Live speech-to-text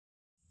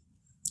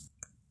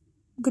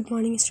Good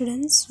morning,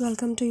 students.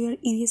 Welcome to your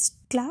EVS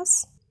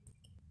class.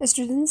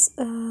 Students,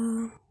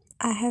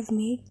 I have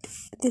made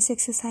this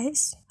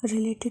exercise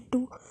related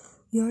to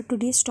your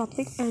today's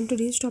topic, and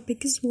today's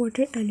topic is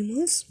water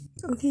animals.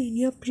 Okay,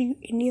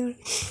 in your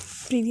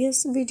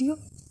previous video,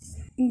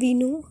 we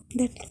know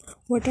that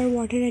what are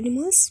water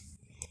animals,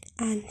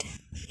 and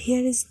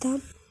here is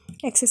the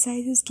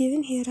exercise is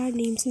given. Here are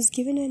names is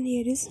given, and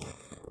here is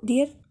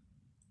their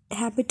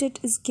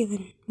habitat is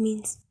given.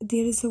 Means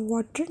there is a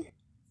water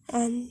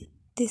and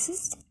this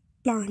is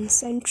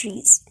plants and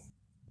trees.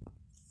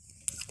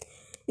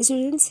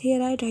 Students,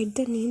 here I write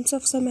the names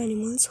of some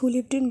animals who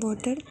lived in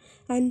water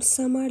and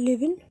some are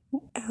live in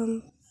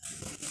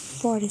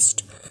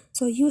forest.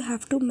 So you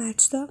have to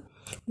match the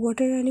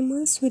water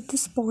animals with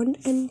this pond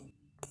and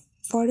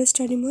forest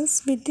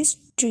animals with these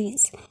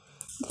trees.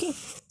 Okay,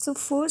 so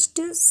first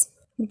is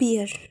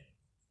bear.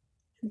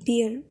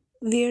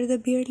 Where the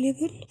bear live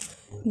in?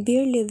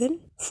 Bear live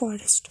in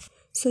forest.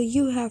 So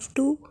you have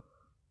to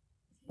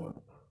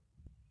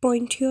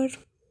point your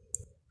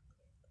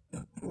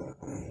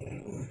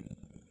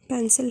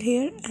pencil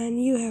here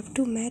and you have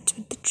to match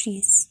with the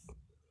trees.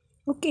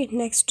 Okay,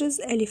 next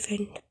is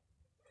elephant.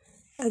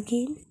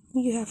 Again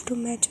you have to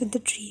match with the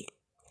tree.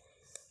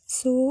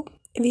 So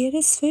where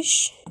is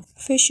fish?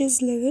 Fish is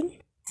live in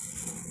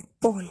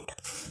pond.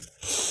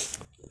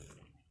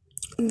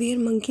 Where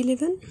monkey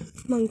live in?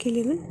 Monkey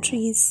live in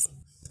trees.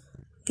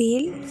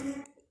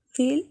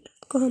 whale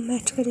को हम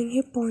match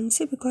करेंगे pond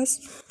से because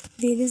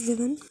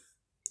whale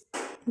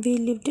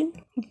lived in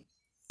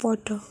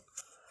water.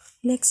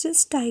 Next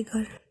is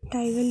tiger.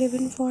 Tiger live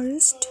in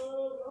forest.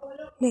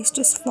 Next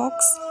is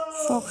fox.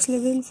 Fox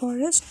live in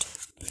forest.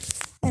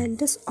 And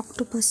this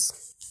octopus.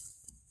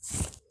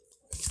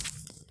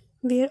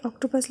 Where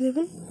octopus live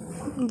in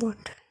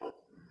water.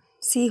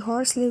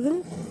 Seahorse live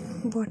in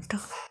water.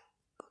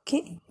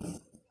 Okay,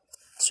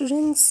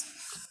 students,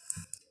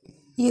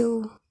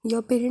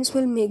 your parents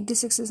will make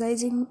this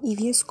exercise in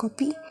EVS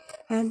copy,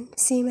 and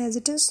same as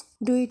it is,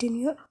 do it in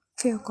your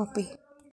fair copy.